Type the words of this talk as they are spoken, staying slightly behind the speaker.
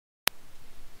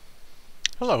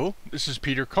Hello, this is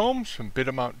Peter Combs from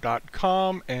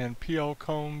Bidamount.com and PL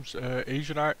Combs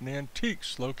Asian Art and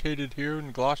Antiques, located here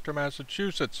in Gloucester,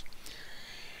 Massachusetts.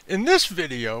 In this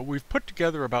video, we've put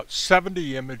together about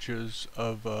 70 images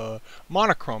of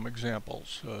monochrome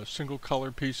examples, single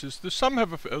color pieces. Some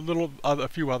have a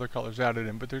few other colors added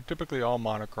in, but they're typically all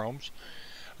monochromes,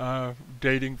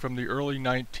 dating from the early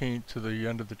 19th to the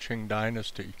end of the Qing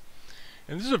Dynasty.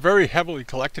 And this is a very heavily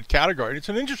collected category. It's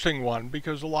an interesting one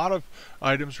because a lot of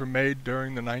items were made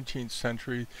during the 19th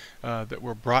century that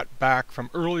were brought back from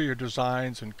earlier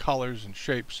designs and colors and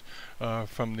shapes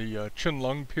from the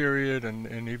Qianlong period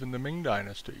and even the Ming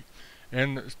Dynasty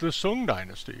and the Sung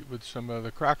Dynasty with some of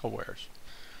the cracklewares.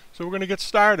 So we're going to get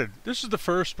started. This is the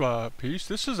first piece.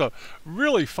 This is a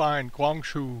really fine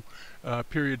Guangxu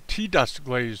period tea dust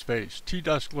glazed vase. Tea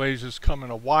dust glazes come in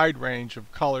a wide range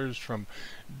of colors, from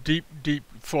deep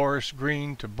forest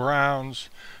green to browns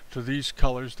to these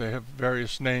colors. They have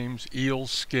various names, eel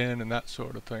skin and that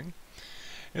sort of thing.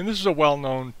 And this is a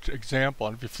well-known example.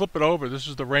 And if you flip it over, this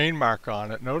is the rain mark on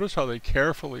it. Notice how they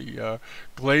carefully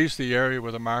glaze the area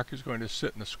where the mark is going to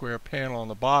sit in the square panel on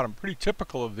the bottom. Pretty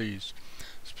typical of these.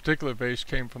 This particular vase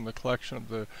came from the collection of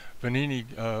the Vanini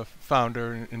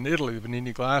founder in Italy, the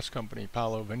Vanini Glass Company,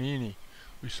 Paolo Vanini.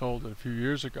 We sold it a few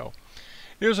years ago.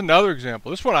 Here's another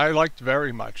example. This one I liked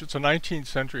very much. It's a 19th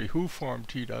century Hu-formed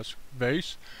tea dust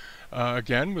vase.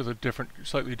 Again, with a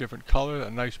slightly different color, a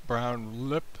nice brown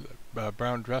lip,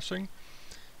 brown dressing.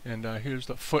 And here's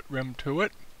the foot rim to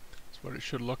it. That's what it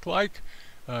should look like.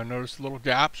 Notice the little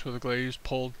gaps where the glaze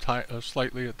pulled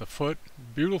slightly at the foot.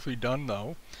 Beautifully done,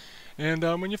 though. And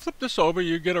when you flip this over,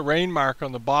 you get a rain mark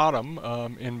on the bottom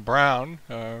in brown,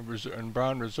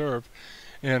 brown reserve.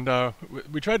 And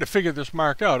we tried to figure this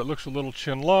mark out. It looks a little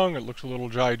Qianlong, it looks a little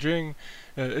Jiajing.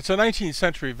 It's a 19th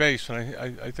century vase, and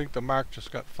I think the mark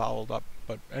just got fouled up.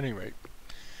 But at any rate,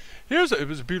 it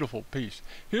was a beautiful piece.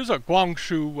 Here's a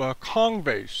Guangxu Kong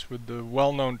vase with the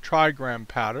well-known trigram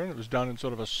pattern. It was done in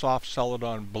sort of a soft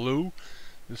celadon blue.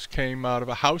 This came out of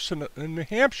a house in New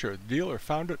Hampshire. The dealer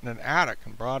found it in an attic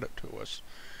and brought it to us.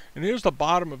 And here's the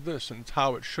bottom of this, and it's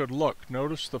how it should look.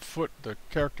 Notice the foot, the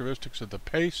characteristics of the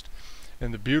paste,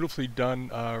 and the beautifully done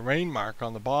rain mark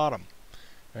on the bottom.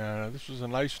 This was a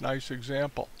nice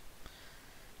example.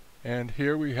 And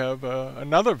here we have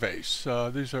another vase.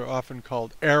 These are often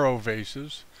called arrow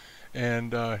vases,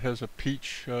 and it has a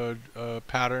peach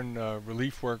pattern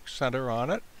relief work center on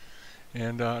it.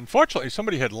 And unfortunately,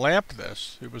 somebody had lamped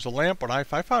this. It was a lamp when I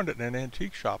found it in an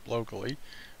antique shop locally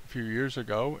a few years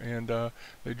ago, and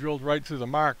they drilled right through the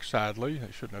mark, sadly.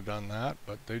 They shouldn't have done that,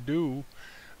 but they do.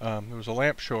 There was a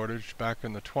lamp shortage back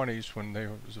in the 20s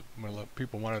when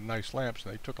people wanted nice lamps,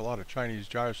 and they took a lot of Chinese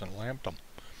jars and lamped them.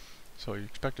 So you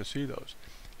expect to see those.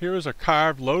 Here is a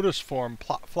carved lotus form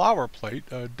flower plate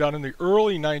done in the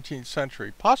early 19th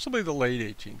century, possibly the late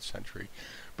 18th century,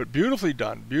 but beautifully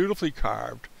done, beautifully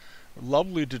carved.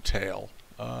 Lovely detail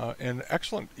and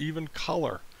excellent even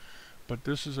color, but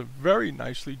this is a very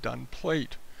nicely done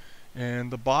plate. And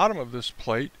the bottom of this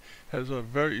plate has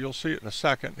you'll see it in a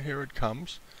second, here it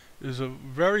comes, is a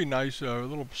very nice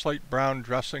little slight brown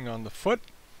dressing on the foot,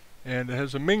 and it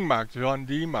has a Ming mark,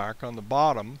 Zhongdi mark on the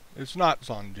bottom. It's not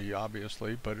Zhongdi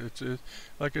obviously, but it's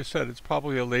like I said, it's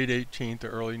probably a late 18th or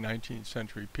early 19th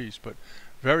century piece, but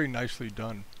very nicely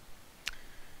done.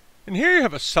 And here you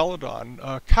have a celadon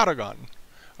catagon,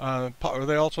 or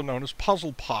they also known as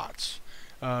puzzle pots.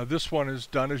 This one is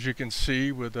done, as you can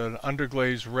see, with an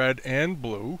underglaze red and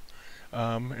blue,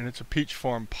 and it's a peach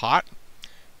form pot.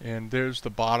 And there's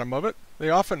the bottom of it. A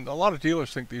lot of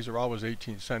dealers think these are always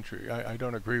 18th century. I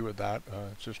don't agree with that.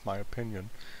 It's just my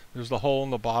opinion. There's the hole in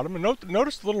the bottom, and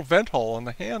notice the little vent hole on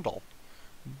the handle,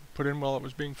 put in while it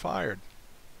was being fired.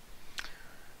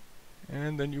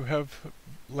 And then you have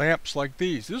lamps like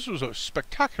these. This was a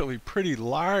spectacularly pretty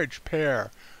large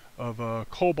pair of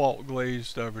cobalt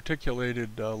glazed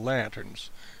reticulated lanterns.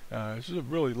 This is a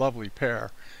really lovely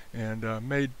pair, and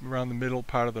made around the middle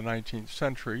part of the 19th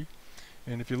century.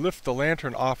 And if you lift the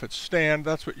lantern off its stand,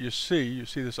 that's what you see. You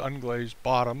see this unglazed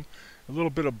bottom. A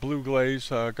little bit of blue glaze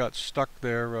got stuck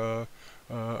there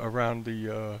around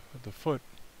the foot.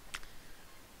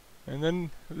 And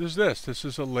then there's this. This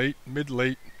is a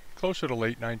mid-late, closer to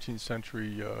late 19th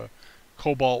century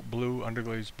cobalt blue,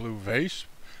 underglazed blue vase.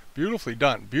 Beautifully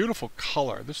done. Beautiful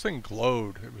color. This thing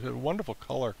glowed. It was a wonderful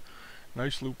color.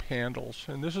 Nice loop handles.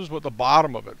 And this is what the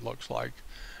bottom of it looks like.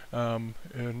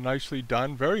 Nicely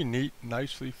done. Very neat,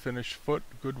 nicely finished foot.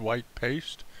 Good white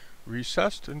paste.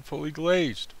 Recessed and fully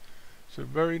glazed. It's a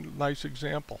very nice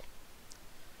example.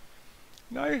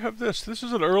 Now you have this. This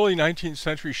is an early 19th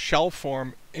century shell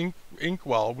form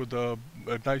inkwell with a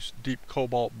nice deep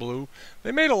cobalt blue.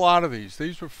 They made a lot of these.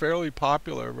 These were fairly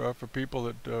popular for people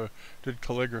that did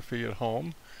calligraphy at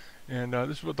home. And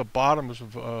this is what the bottoms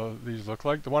of these look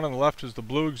like. The one on the left is the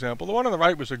blue example. The one on the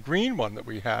right was a green one that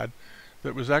we had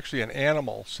that was actually an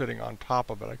animal sitting on top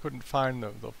of it. I couldn't find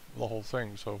the whole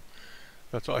thing, so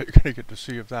that's all you're going to get to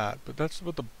see of that. But that's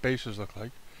what the bases look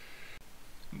like.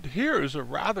 Here is a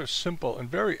rather simple and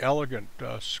very elegant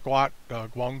squat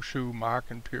Guangxu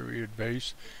Marken period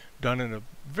vase done in a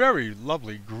very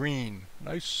lovely green,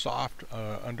 nice soft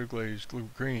underglazed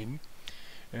green.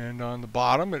 And on the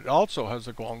bottom it also has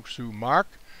a Guangxu mark.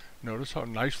 Notice how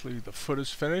nicely the foot is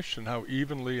finished and how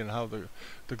evenly and how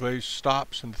the glaze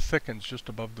stops and thickens just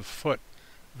above the foot.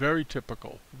 Very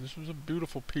typical. This was a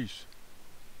beautiful piece.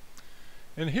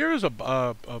 And here is a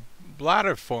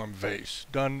bladder form vase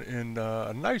done in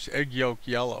a nice egg yolk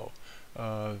yellow.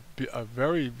 A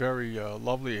very, very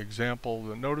lovely example.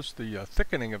 Notice the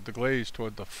thickening of the glaze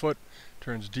toward the foot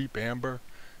turns deep amber.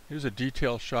 Here's a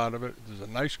detail shot of it. There's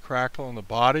a nice crackle in the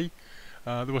body.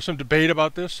 There was some debate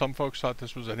about this. Some folks thought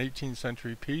this was an 18th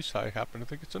century piece. I happen to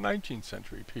think it's a 19th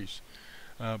century piece.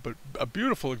 But a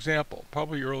beautiful example,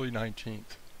 probably early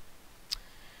 19th.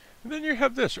 And then you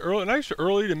have this nice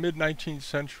early to mid 19th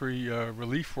century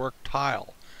relief work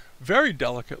tile. Very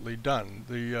delicately done.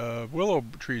 The willow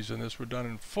trees in this were done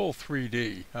in full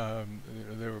 3D.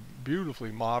 They were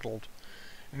beautifully modeled.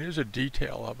 And here's a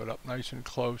detail of it up nice and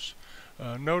close.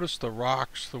 Notice the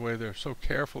rocks, the way they're so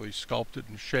carefully sculpted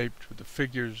and shaped with the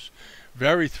figures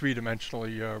very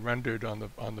three-dimensionally rendered on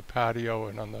the patio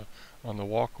and on the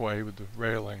walkway with the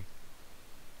railing.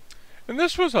 And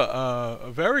this was a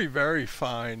very, very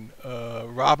fine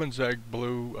robin's egg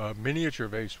blue miniature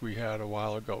vase we had a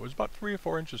while ago. It was about 3 or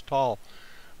 4 inches tall,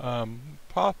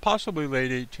 possibly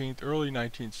late 18th, early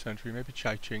 19th century, maybe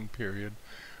Chai Ching period,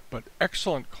 but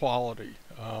excellent quality.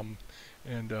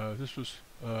 This was,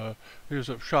 here's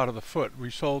a shot of the foot. We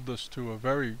sold this to a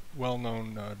very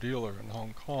well-known dealer in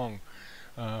Hong Kong,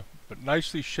 but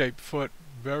nicely shaped foot,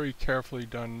 very carefully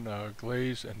done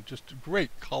glaze, and just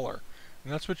great color.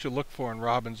 And that's what you look for in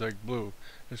robin's egg blue.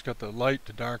 It's got the light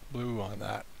to dark blue on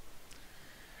that.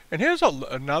 And here's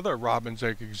another robin's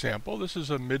egg example. This is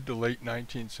a mid to late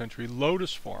 19th century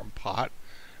lotus form pot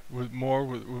with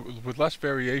less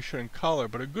variation in color,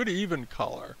 but a good even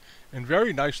color, and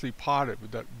very nicely potted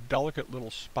with that delicate little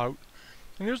spout.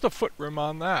 And here's the foot rim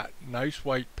on that. Nice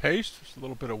white paste. There's a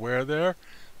little bit of wear there.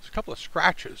 There's a couple of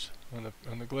scratches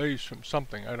on the glaze from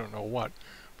something, I don't know what.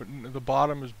 But the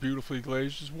bottom is beautifully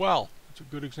glazed as well. It's a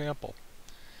good example.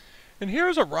 And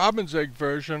here's a robin's egg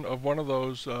version of one of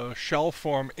those shell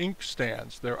form ink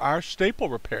stands. There are staple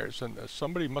repairs in this.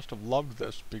 Somebody must have loved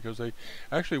this because they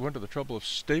actually went to the trouble of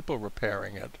staple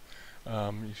repairing it.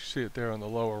 You see it there on the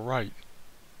lower right.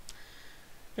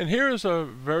 And here is a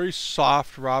very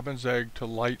soft robin's egg to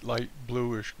light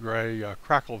bluish gray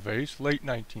crackle vase, late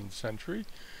 19th century.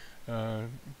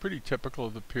 Pretty typical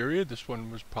of the period. This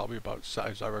one was probably about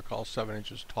size, I recall, 7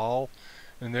 inches tall.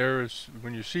 And there is,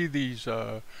 when you see these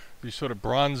sort of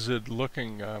bronzed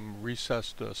looking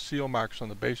recessed seal marks on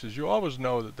the bases, you always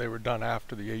know that they were done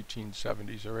after the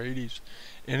 1870s or 80s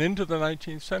and into the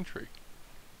 19th century.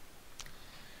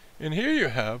 And here you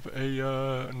have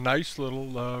a nice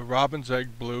little robin's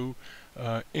egg blue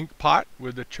ink pot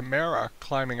with a chimera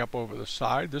climbing up over the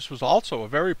side. This was also a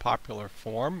very popular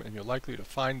form, and you're likely to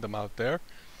find them out there.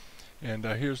 And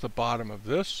here's the bottom of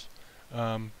this.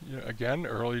 Again,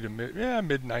 early to mid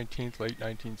 19th, late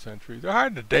 19th century. They're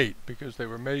hard to date because they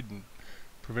were made in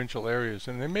provincial areas,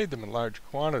 and they made them in large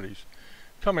quantities.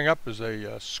 Coming up is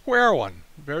a square one,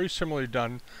 very similarly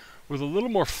done, with a little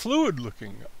more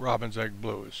fluid-looking robin's egg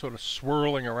blue. It's sort of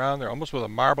swirling around there, almost with a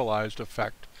marbleized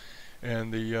effect.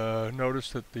 And notice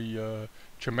that the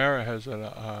chimera has an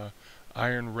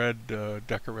iron red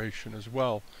decoration as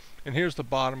well. And here's the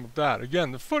bottom of that.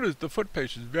 Again, the foot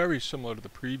paste is very similar to the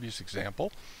previous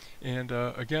example, and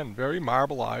again, very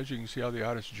marbleized. You can see how the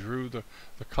artist drew the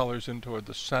colors in toward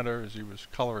the center as he was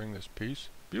coloring this piece.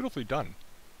 Beautifully done.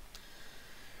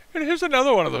 And here's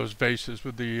another one of those vases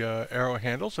with the arrow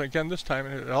handles. And again, this time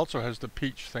it also has the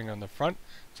peach thing on the front.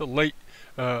 It's a late,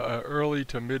 early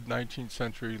to mid 19th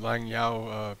century Lang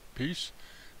Yao piece.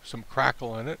 Some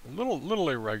crackle in it, a little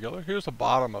irregular. Here's the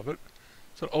bottom of it.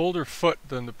 It's an older foot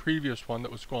than the previous one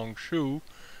that was Guangxu,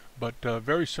 but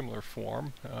very similar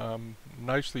form.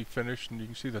 Nicely finished, and you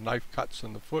can see the knife cuts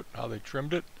in the foot, how they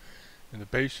trimmed it. And the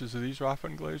bases of these are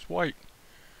often glazed white.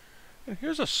 And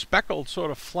here's a speckled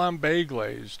sort of flambe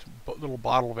glazed little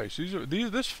bottle vase.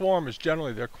 This form is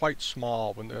generally, they're quite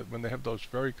small when they have those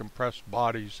very compressed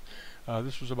bodies.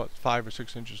 This was about 5 or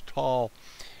 6 inches tall.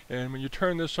 And when you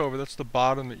turn this over, that's the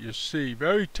bottom that you see.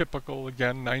 Very typical,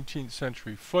 again, 19th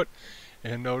century foot.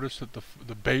 And notice that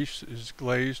the base is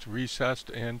glazed, recessed,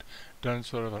 and done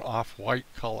sort of an off-white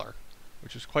color,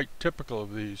 which is quite typical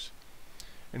of these.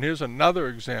 And here's another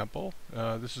example.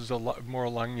 This is more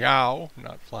langyao,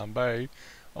 not flambe,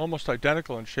 almost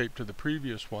identical in shape to the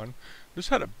previous one. This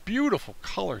had a beautiful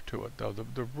color to it, though.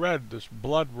 The red, this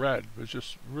blood red, was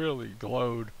just really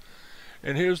glowed.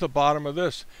 And here's the bottom of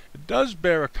this. It does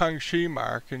bear a Kangxi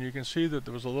mark, and you can see that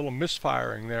there was a little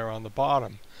misfiring there on the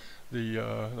bottom.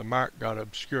 The mark got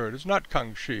obscured. It's not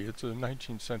Kangxi, it's a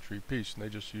 19th century piece, and they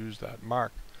just used that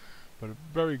mark. But a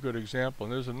very good example.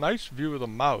 And there's a nice view of the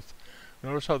mouth.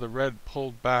 Notice how the red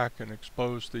pulled back and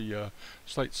exposed the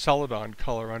slight celadon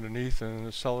color underneath, and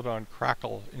the celadon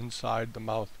crackle inside the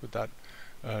mouth with that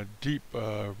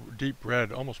deep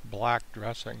red, almost black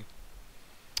dressing.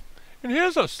 And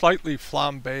here's a slightly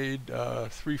flambéed,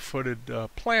 3-footed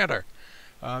planter.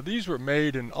 These were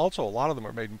made, and also a lot of them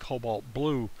are made in cobalt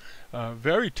blue.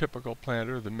 Very typical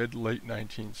planter of the mid-late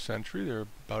 19th century. They're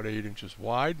about 8 inches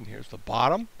wide, and here's the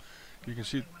bottom. You can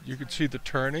see the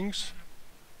turnings.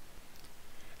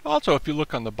 Also, if you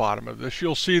look on the bottom of this,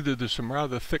 you'll see that there's some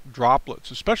rather thick droplets,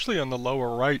 especially on the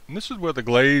lower right. And this is where the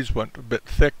glaze went a bit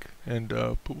thick and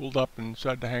pooled up and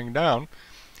started to hang down.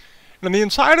 And on the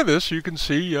inside of this, you can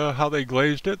see how they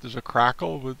glazed it. There's a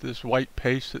crackle with this white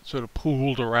paste that sort of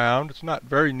pooled around. It's not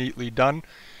very neatly done.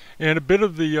 And a bit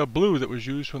of the blue that was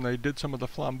used when they did some of the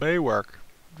flambe work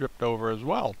dripped over as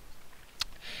well.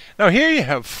 Now here you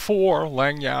have 4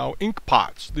 langyao ink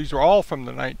pots. These are all from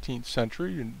the 19th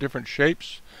century in different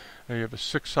shapes. You have a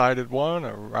 6-sided one,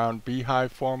 a round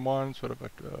beehive form one, sort of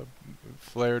a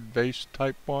flared vase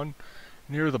type one.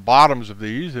 And here are the bottoms of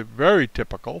these. They're very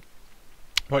typical,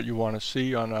 what you want to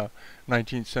see on a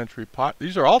 19th century pot.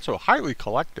 These are also highly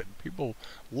collected. People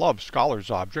love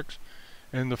scholars' objects.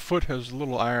 And the foot has a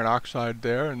little iron oxide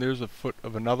there, and there's a foot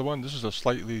of another one. This is a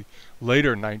slightly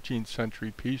later 19th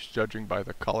century piece, judging by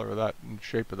the color of that and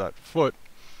shape of that foot.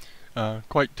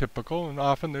 Quite typical, and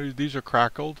often these are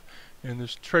crackled, and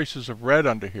there's traces of red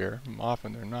under here.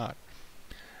 Often they're not.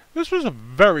 This was a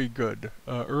very good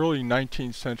early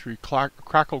 19th century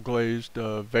crackle glazed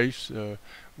vase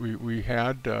we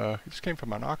had. This came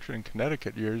from an auction in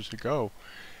Connecticut years ago,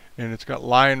 and it's got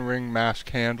lion ring mask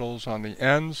handles on the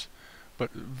ends,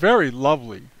 but very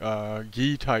lovely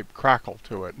ghee type crackle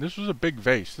to it. And this was a big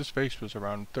vase. This vase was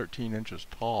around 13 inches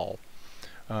tall,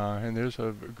 and there's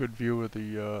a good view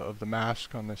of the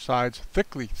mask on the sides,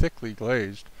 thickly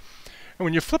glazed. And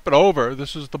when you flip it over,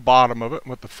 this is the bottom of it, and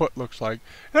what the foot looks like.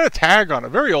 It had a tag on it, a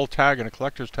very old tag and a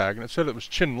collector's tag, and it said it was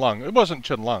Chin Lung. It wasn't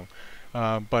Chin Lung,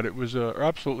 but it was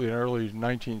absolutely an early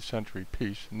 19th century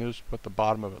piece, and there's what the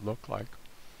bottom of it looked like.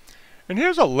 And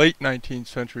here's a late 19th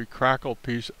century crackle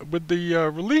piece with the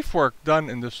relief work done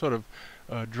in this sort of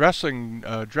dressing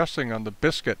on the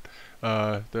biscuit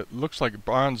that looks like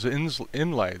bronze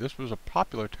inlay. This was a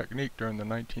popular technique during the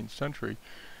 19th century.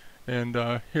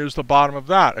 And here's the bottom of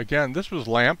that. Again, this was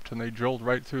lamped, and they drilled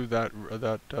right through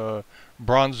that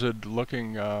bronzed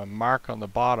looking mark on the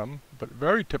bottom, but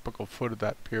very typical foot of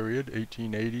that period,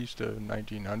 1880s to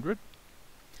 1900.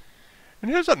 And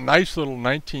here's a nice little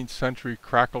 19th century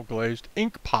crackle glazed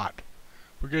ink pot.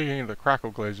 We're getting into the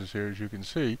crackle glazes here, as you can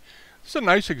see. This is a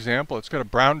nice example. It's got a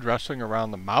brown dressing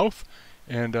around the mouth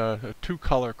and a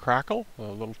 2-color crackle,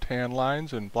 little tan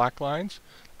lines and black lines.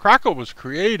 Crackle was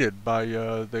created by,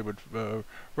 they would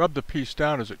rub the piece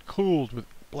down as it cooled with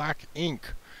black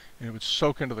ink, and it would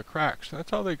soak into the cracks. And that's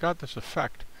how they got this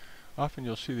effect. Often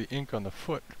you'll see the ink on the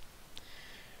foot.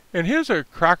 And here's a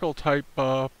crackle type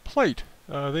plate.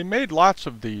 They made lots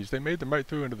of these. They made them right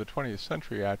through into the 20th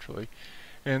century, actually.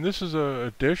 And this is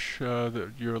a dish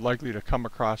that you're likely to come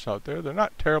across out there. They're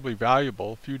not terribly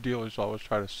valuable. A few dealers always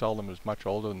try to sell them as much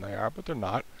older than they are, but they're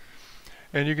not.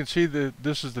 And you can see that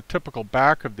this is the typical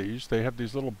back of these. They have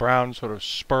these little brown sort of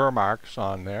spur marks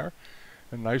on there.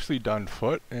 A nicely done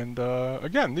foot. And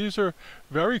again, these are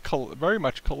very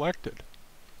much collected.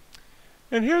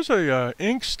 And here's a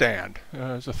ink stand.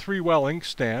 It's a 3-well ink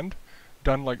stand,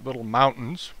 done like little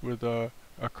mountains with a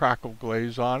crackle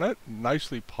glaze on it,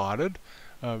 nicely potted.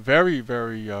 Very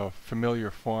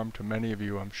familiar form to many of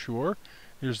you, I'm sure.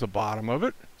 Here's the bottom of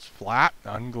it. It's flat,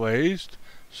 unglazed,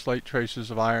 slight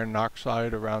traces of iron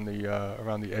oxide around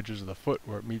the edges of the foot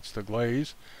where it meets the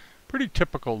glaze. Pretty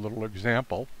typical little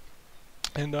example,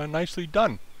 and nicely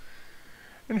done.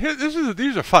 And here,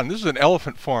 these are fun. This is an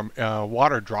elephant form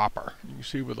water dropper. You can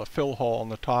see with a fill hole on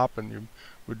the top, and you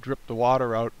would drip the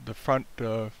water out the front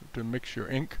to mix your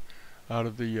ink out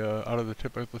of the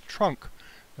tip of the trunk.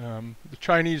 The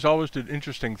Chinese always did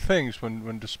interesting things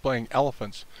when displaying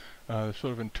elephants. Sort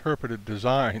of interpreted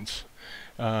designs.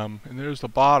 And there's the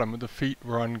bottom. The feet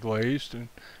were unglazed,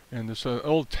 and there's an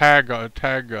old tag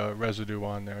residue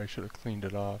on there. I should have cleaned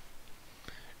it off.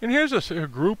 And here's a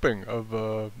grouping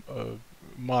of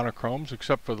monochromes,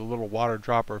 except for the little water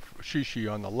dropper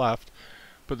shishi on the left.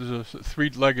 But there's a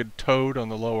three-legged toad on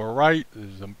the lower right.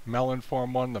 There's a melon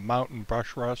form one, the mountain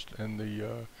brush rust, and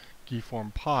the geese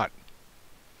form pot.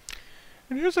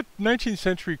 And here's a 19th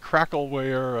century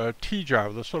crackleware tea jar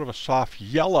with a sort of a soft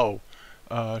yellow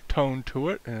tone to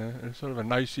it, and sort of a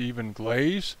nice even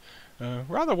glaze.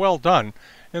 Rather well done.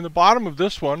 And the bottom of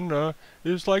this one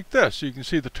is like this. You can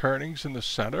see the turnings in the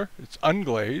center. It's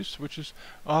unglazed, which is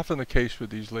often the case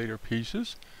with these later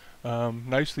pieces.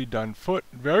 Nicely done foot,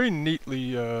 very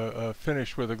neatly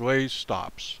finished where the glaze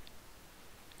stops.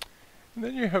 And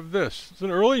then you have this. It's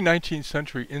an early 19th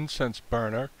century incense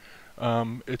burner.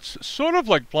 It's sort of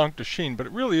like Blanc de Chine, but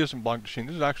it really isn't Blanc de Chine.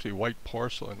 This is actually white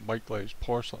porcelain, white glazed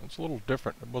porcelain. It's a little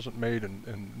different. It wasn't made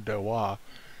in Dewa.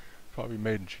 Probably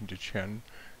made in Qingjichen.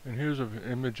 And here's an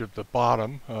image of the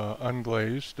bottom,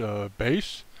 unglazed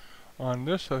base on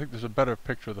this. I think there's a better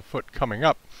picture of the foot coming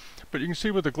up. But you can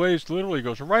see where the glaze literally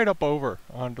goes right up over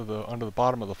onto the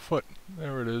bottom of the foot.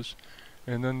 There it is.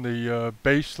 And then the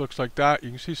base looks like that. You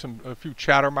can see a few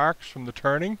chatter marks from the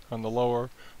turning on the lower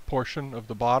portion of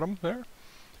the bottom there.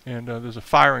 And there's a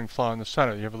firing flaw in the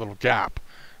center. You have a little gap.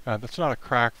 That's not a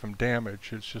crack from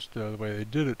damage. It's just the way they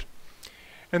did it.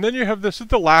 And then you have this is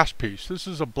the last piece. This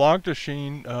is a Blanc de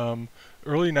Chine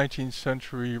early 19th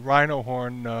century rhino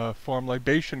horn form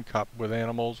libation cup with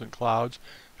animals and clouds.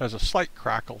 It has a slight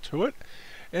crackle to it.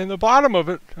 And the bottom of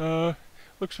it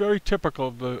looks very typical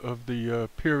of the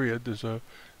period.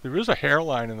 There is a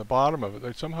hairline in the bottom of it.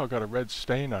 They somehow got a red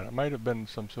stain on it. It might have been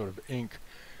some sort of ink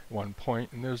at one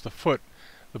point. And there's the foot.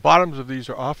 The bottoms of these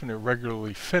are often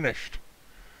irregularly finished.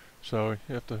 So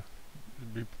you have to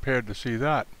be prepared to see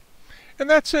that. And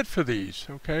that's it for these,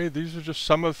 okay? These are just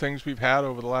some of the things we've had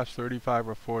over the last 35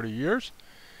 or 40 years.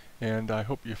 And I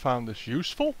hope you found this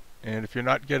useful. And if you're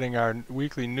not getting our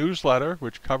weekly newsletter,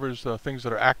 which covers things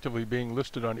that are actively being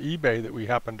listed on eBay that we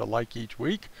happen to like each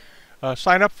week,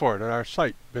 sign up for it at our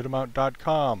site,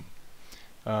 Bidamount.com.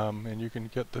 And you can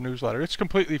get the newsletter. It's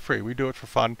completely free. We do it for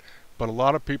fun, but a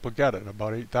lot of people get it.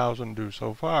 About 8,000 do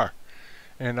so far.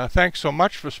 And thanks so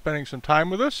much for spending some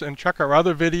time with us, and check our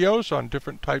other videos on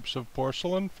different types of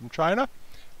porcelain from China.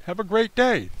 Have a great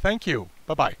day. Thank you.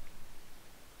 Bye-bye.